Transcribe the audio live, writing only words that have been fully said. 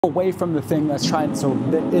away from the thing that's trying, so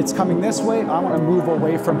it's coming this way, I want to move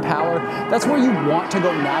away from power. That's where you want to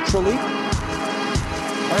go naturally.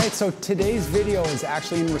 All right, so today's video is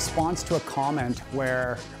actually in response to a comment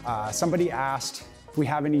where somebody asked if we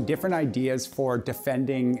have any different ideas for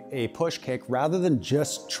defending a push kick rather than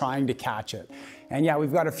just trying to catch it. And yeah,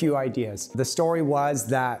 we've got a few ideas. The story was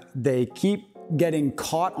that they keep getting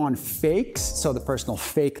caught on fakes. So the person will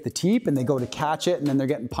fake the teep and they go to catch it and then they're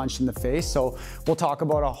getting punched in the face. So we'll talk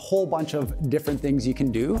about a whole bunch of different things you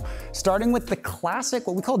can do, starting with the classic,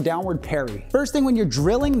 what we call downward parry. First thing, when you're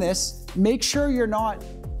drilling this, make sure you're not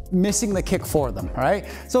missing the kick for them, all right?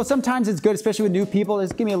 So sometimes it's good, especially with new people,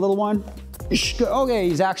 just give me a little one. Okay,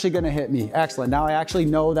 he's actually gonna hit me. Excellent. Now I actually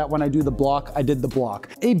know that when I do the block, I did the block.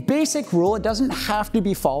 A basic rule, it doesn't have to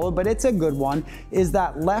be followed, but it's a good one, is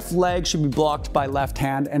that left leg should be blocked by left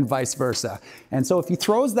hand and vice versa. And so if he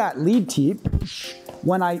throws that lead teep,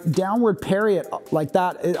 when I downward parry it like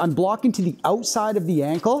that, I'm blocking to the outside of the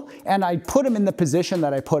ankle and I put him in the position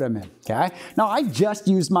that I put him in, okay? Now I just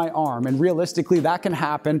used my arm and realistically that can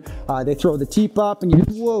happen. They throw the teep up and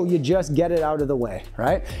you just get it out of the way,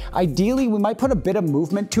 right? Ideally, we might put a bit of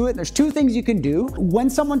movement to it. There's two things you can do. When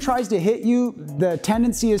someone tries to hit you, the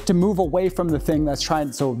tendency is to move away from the thing that's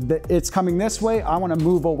trying, so it's coming this way, I wanna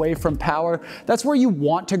move away from power. That's where you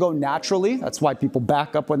want to go naturally. That's why people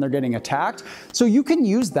back up when they're getting attacked. So you can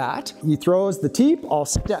use that. He throws the teep, I'll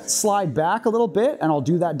slide back a little bit and I'll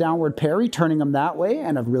do that downward parry, turning them that way.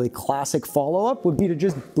 And a really classic follow-up would be to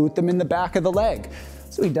just boot them in the back of the leg.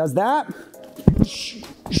 So he does that.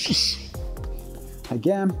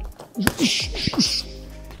 Again.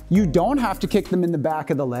 You don't have to kick them in the back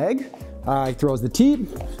of the leg. He throws the teep.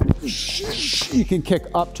 You can kick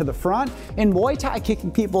up to the front. In Muay Thai,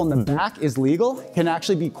 kicking people in the back is legal. It can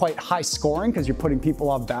actually be quite high scoring because you're putting people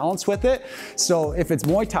off balance with it. So if it's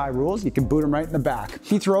Muay Thai rules, you can boot them right in the back.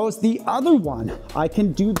 He throws the other one. I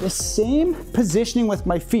can do the same positioning with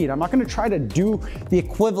my feet. I'm not gonna try to do the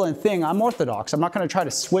equivalent thing. I'm orthodox. I'm not gonna try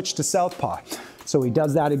to switch to southpaw. So he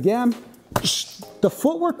does that again. The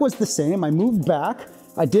footwork was the same. I moved back.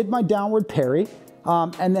 I did my downward parry.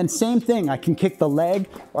 And then same thing, I can kick the leg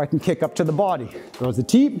or I can kick up to the body. Throws the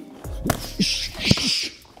teep,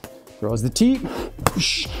 throws the teep,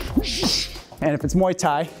 and if it's Muay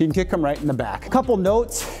Thai, you can kick them right in the back. A couple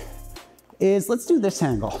notes is, let's do this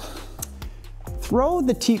angle. Throw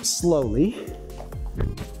the teep slowly.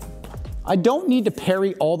 I don't need to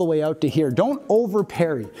parry all the way out to here. Don't over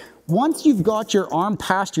parry. Once you've got your arm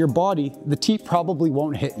past your body, the teep probably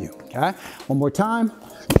won't hit you, okay? One more time.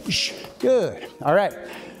 Good, all right.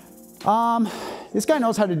 This guy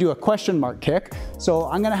knows how to do a question mark kick, so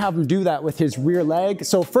I'm gonna have him do that with his rear leg.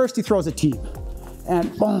 So first he throws a teep,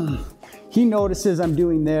 and boom. He notices I'm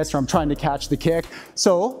doing this or I'm trying to catch the kick,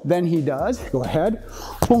 so then he does, go ahead,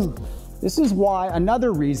 boom. This is why,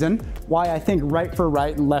 another reason why I think right for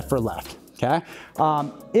right and left for left, okay?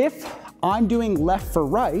 If I'm doing left for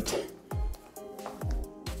right,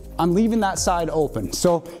 I'm leaving that side open.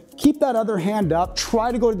 So keep that other hand up,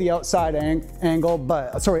 try to go to the outside angle,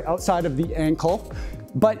 outside of the ankle.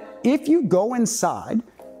 But if you go inside,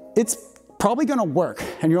 it's probably gonna work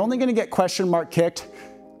and you're only gonna get question mark kicked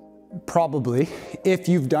probably if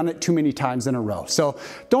you've done it too many times in a row. So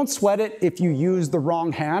don't sweat it if you use the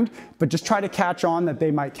wrong hand, but just try to catch on that they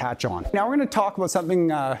might catch on. Now we're gonna talk about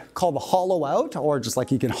something called the hollow out, or just like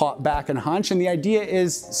you can hop back and hunch. And the idea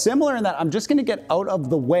is similar in that I'm just gonna get out of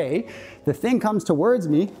the way. The thing comes towards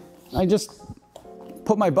me, I just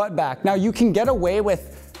put my butt back. Now you can get away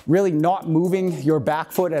with really not moving your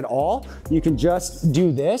back foot at all. You can just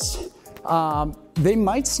do this. They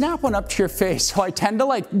might snap one up to your face, so I tend to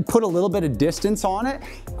like put a little bit of distance on it.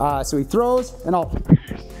 So he throws and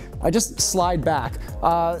I just slide back.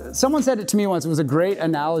 Someone said it to me once, it was a great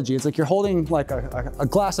analogy. It's like you're holding like a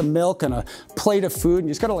glass of milk and a plate of food and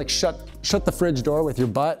you just gotta like shut the fridge door with your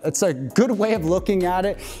butt. It's a good way of looking at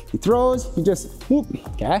it. He throws, you just whoop,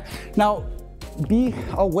 okay? Now, be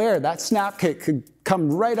aware that snap kick could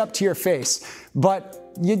come right up to your face, but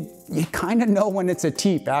you kind of know when it's a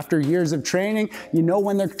teep. After years of training, you know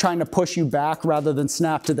when they're trying to push you back rather than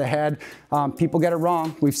snap to the head. People get it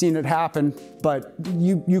wrong. We've seen it happen, but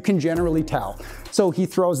you can generally tell. So he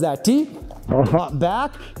throws that teep, hop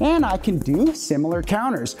back, and I can do similar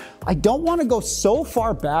counters. I don't want to go so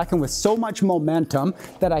far back and with so much momentum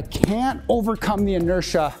that I can't overcome the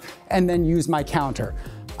inertia and then use my counter.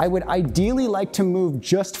 I would ideally like to move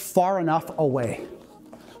just far enough away.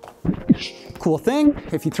 Cool thing,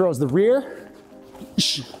 if he throws the rear,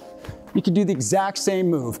 you can do the exact same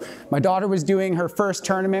move. My daughter was doing her first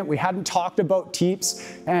tournament. We hadn't talked about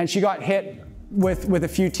teeps and she got hit with a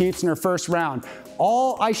few teeps in her first round.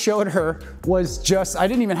 All I showed her was just, I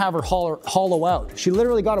didn't even have her hollow out. She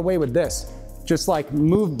literally got away with this. Just like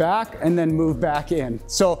move back and then move back in.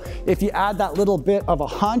 So if you add that little bit of a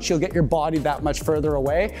hunch, you'll get your body that much further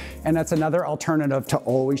away. And that's another alternative to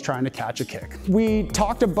always trying to catch a kick. We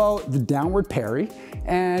talked about the downward parry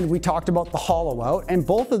and we talked about the hollow out, and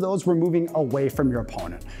both of those were moving away from your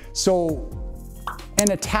opponent. So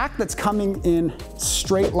an attack that's coming in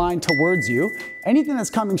straight line towards you, anything that's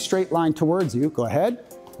coming straight line towards you, go ahead.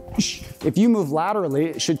 If you move laterally,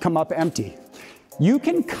 it should come up empty. You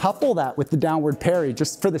can couple that with the downward parry,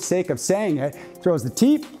 just for the sake of saying it. Throws the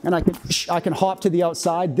teep, and I can hop to the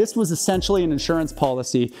outside. This was essentially an insurance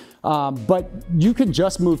policy, but you can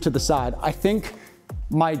just move to the side. I think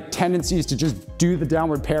my tendency is to just do the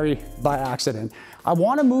downward parry by accident. I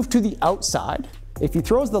want to move to the outside. If he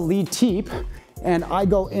throws the lead teep and I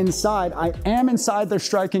go inside, I am inside their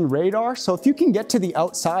striking radar. So if you can get to the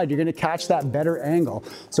outside, you're going to catch that better angle.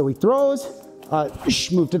 So he throws,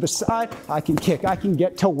 move to the side, I can kick, I can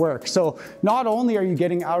get to work. So not only are you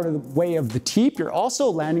getting out of the way of the teep, you're also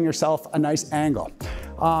landing yourself a nice angle.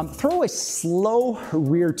 Throw a slow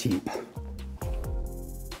rear teep.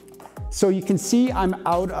 So you can see I'm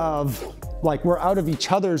out of, we're out of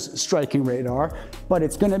each other's striking radar, but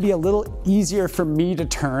it's gonna be a little easier for me to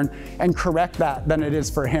turn and correct that than it is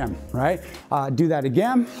for him, right? Do that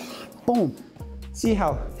again, boom. See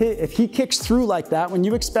how, if he kicks through like that, when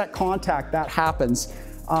you expect contact, that happens.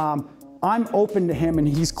 I'm open to him and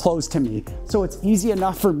he's closed to me. So it's easy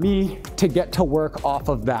enough for me to get to work off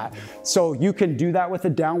of that. So you can do that with a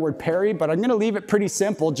downward parry, but I'm gonna leave it pretty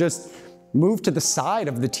simple. Just move to the side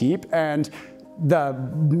of the teep, and the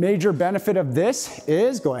major benefit of this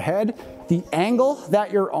is, go ahead, the angle that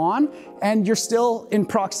you're on, and you're still in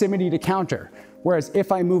proximity to counter. Whereas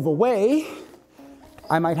if I move away,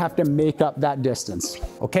 I might have to make up that distance.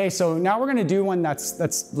 Okay, so now we're gonna do one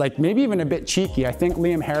that's like maybe even a bit cheeky. I think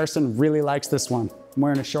Liam Harrison really likes this one. I'm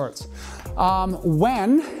wearing his shorts.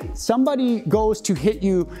 When somebody goes to hit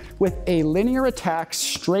you with a linear attack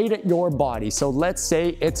straight at your body, so let's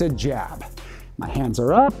say it's a jab. My hands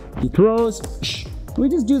are up, he throws. We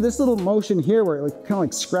just do this little motion here where we're kind of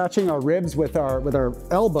like scratching our ribs with our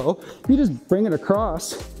elbow. You just bring it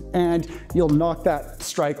across and you'll knock that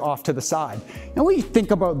strike off to the side. And we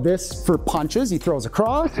think about this for punches. He throws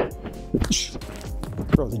across,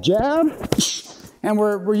 throws a jab, and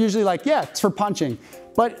we're usually like, yeah, it's for punching.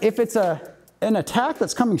 But if it's an attack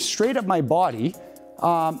that's coming straight at my body,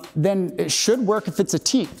 then it should work if it's a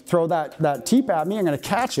teep. Throw that teep at me, I'm gonna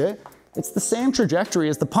catch it. It's the same trajectory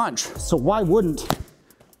as the punch. So why wouldn't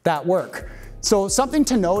that work? So something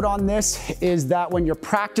to note on this is that when you're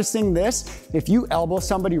practicing this, if you elbow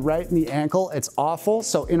somebody right in the ankle, it's awful.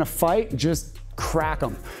 So in a fight, just crack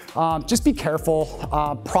them. Just be careful,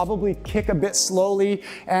 probably kick a bit slowly,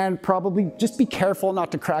 and probably just be careful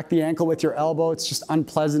not to crack the ankle with your elbow. It's just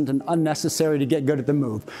unpleasant and unnecessary to get good at the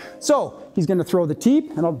move. So he's gonna throw the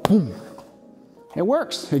teep and I'll boom. It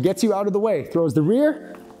works, it gets you out of the way. Throws the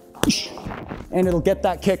rear, and it'll get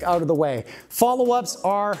that kick out of the way. Follow-ups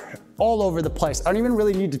are all over the place. I don't even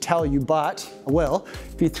really need to tell you, but I will.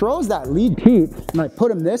 If he throws that lead teep and I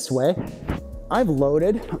put him this way, I've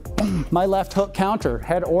loaded my left hook counter,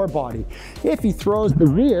 head or body. If he throws the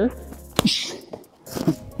rear,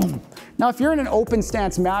 now if you're in an open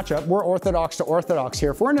stance matchup, we're orthodox to orthodox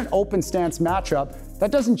here. If we're in an open stance matchup,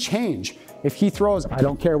 that doesn't change. If he throws, I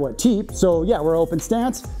don't care what teep, so yeah, we're open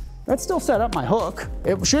stance. That's still set up my hook.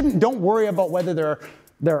 It shouldn't, don't worry about whether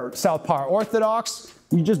they're southpaw or orthodox.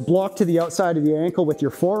 You just block to the outside of the ankle with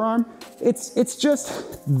your forearm. It's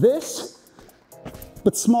just this,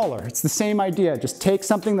 but smaller. It's the same idea. Just take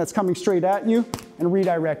something that's coming straight at you and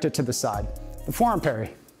redirect it to the side. The forearm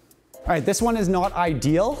parry. All right, this one is not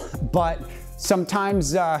ideal, but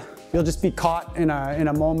sometimes you'll just be caught in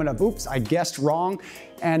a moment of, oops, I guessed wrong.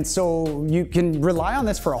 And so you can rely on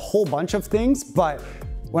this for a whole bunch of things, but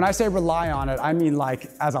when I say rely on it, I mean like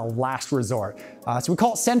as a last resort. So we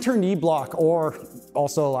call it center knee block, or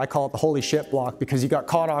also I call it the holy shit block, because you got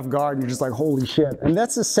caught off guard and you're just like, holy shit. And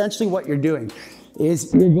that's essentially what you're doing,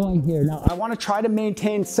 is you're going here. Now I wanna try to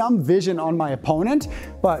maintain some vision on my opponent,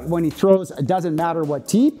 but when he throws, it doesn't matter what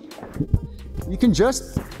teep, you can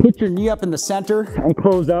just put your knee up in the center and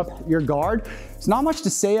close up your guard. There's not much to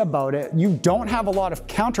say about it. You don't have a lot of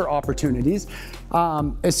counter opportunities.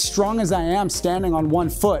 As strong as I am standing on one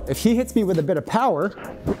foot, if he hits me with a bit of power,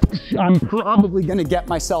 I'm probably gonna get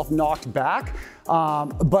myself knocked back.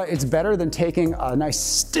 But it's better than taking a nice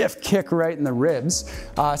stiff kick right in the ribs.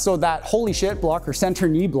 So that holy shit block or center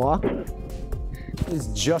knee block, is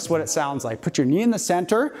just what it sounds like. Put your knee in the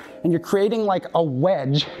center and you're creating like a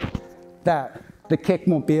wedge that the kick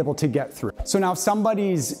won't be able to get through. So now if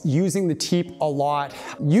somebody's using the teep a lot,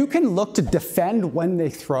 you can look to defend when they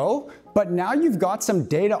throw, but now you've got some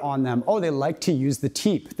data on them. Oh, they like to use the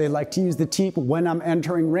teep. They like to use the teep when I'm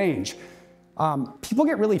entering range. People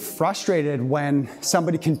get really frustrated when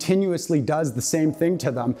somebody continuously does the same thing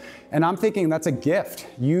to them. And I'm thinking that's a gift.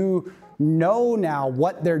 You know now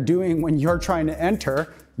what they're doing when you're trying to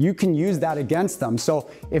enter. You can use that against them.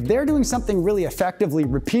 So if they're doing something really effectively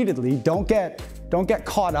repeatedly, don't get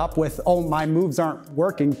caught up with, oh, my moves aren't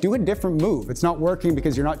working. Do a different move. It's not working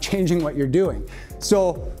because you're not changing what you're doing.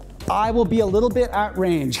 So I will be a little bit at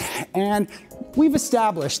range. And we've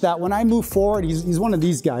established that when I move forward, he's one of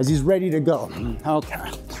these guys. He's ready to go.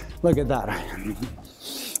 Okay, look at that.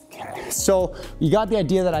 Okay, so you got the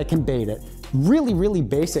idea that I can bait it. Really, really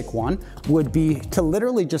basic one would be to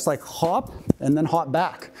literally just like hop and then hop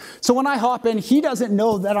back. So when I hop in, he doesn't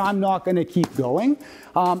know that I'm not gonna keep going.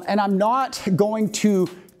 And I'm not going to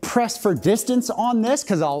press for distance on this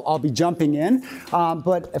because I'll be jumping in.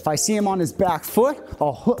 But if I see him on his back foot,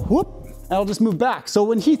 I'll whoop, and I'll just move back. So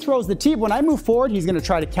when he throws the teep, when I move forward, he's gonna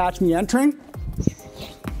try to catch me entering.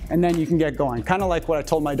 And then you can get going. Kind of like what I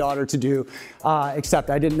told my daughter to do, except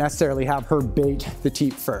I didn't necessarily have her bait the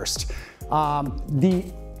teep first. The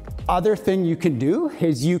other thing you can do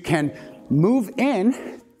is you can move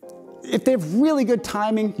in. If they have really good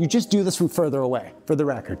timing, you just do this from further away, for the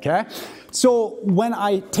record, okay? So when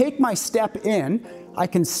I take my step in, I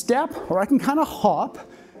can step or I can kind of hop,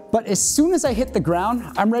 but as soon as I hit the ground,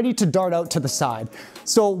 I'm ready to dart out to the side.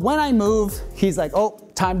 So when I move, he's like, oh,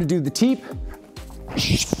 time to do the teep.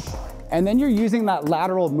 And then you're using that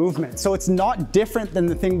lateral movement. So it's not different than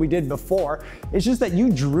the thing we did before. It's just that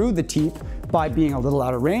you drew the teep by being a little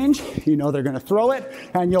out of range. You know they're gonna throw it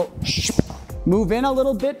and you'll move in a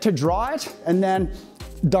little bit to draw it and then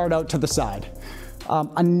dart out to the side.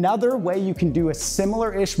 Another way you can do a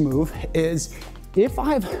similar-ish move is if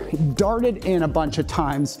I've darted in a bunch of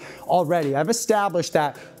times already, I've established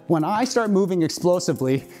that when I start moving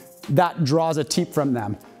explosively, that draws a teep from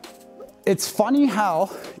them. It's funny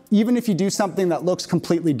how, even if you do something that looks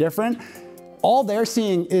completely different, all they're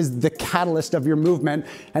seeing is the catalyst of your movement,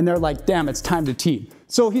 and they're like, damn, it's time to teep.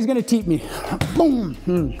 So he's gonna teep me,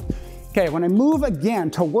 boom. Okay, when I move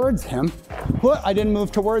again towards him, I didn't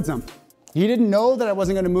move towards him. He didn't know that I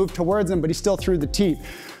wasn't gonna move towards him, but he still threw the teep.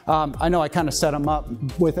 I know I kind of set him up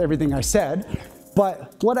with everything I said,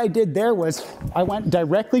 but what I did there was I went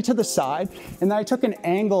directly to the side and then I took an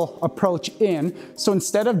angle approach in. So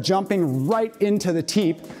instead of jumping right into the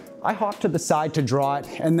teep, I hopped to the side to draw it,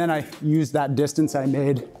 and then I used that distance I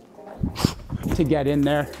made to get in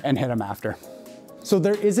there and hit him after. So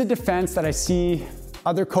there is a defense that I see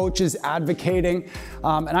other coaches advocating,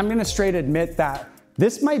 and I'm gonna straight admit that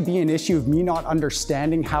this might be an issue of me not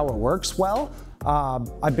understanding how it works well.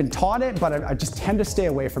 I've been taught it, but I just tend to stay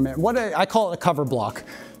away from it. I call it a cover block.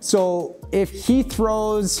 So if he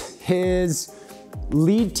throws his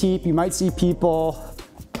lead teep, you might see people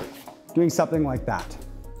doing something like that.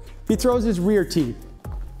 If he throws his rear teep,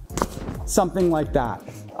 something like that.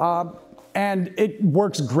 And it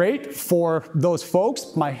works great for those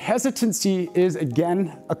folks. My hesitancy is,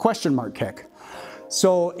 again, a question mark kick.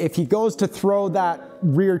 So if he goes to throw that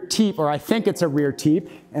rear teep, or I think it's a rear teep,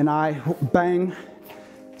 and I bang.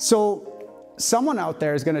 So someone out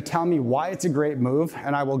there is gonna tell me why it's a great move,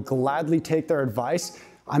 and I will gladly take their advice.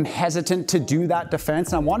 I'm hesitant to do that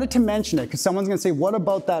defense, and I wanted to mention it because someone's gonna say, what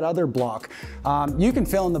about that other block? You can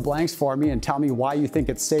fill in the blanks for me and tell me why you think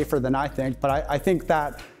it's safer than I think, but I think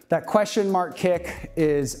that question mark kick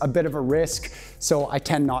is a bit of a risk, so I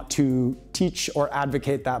tend not to teach or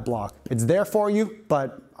advocate that block. It's there for you,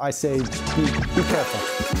 but I say be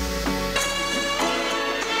careful.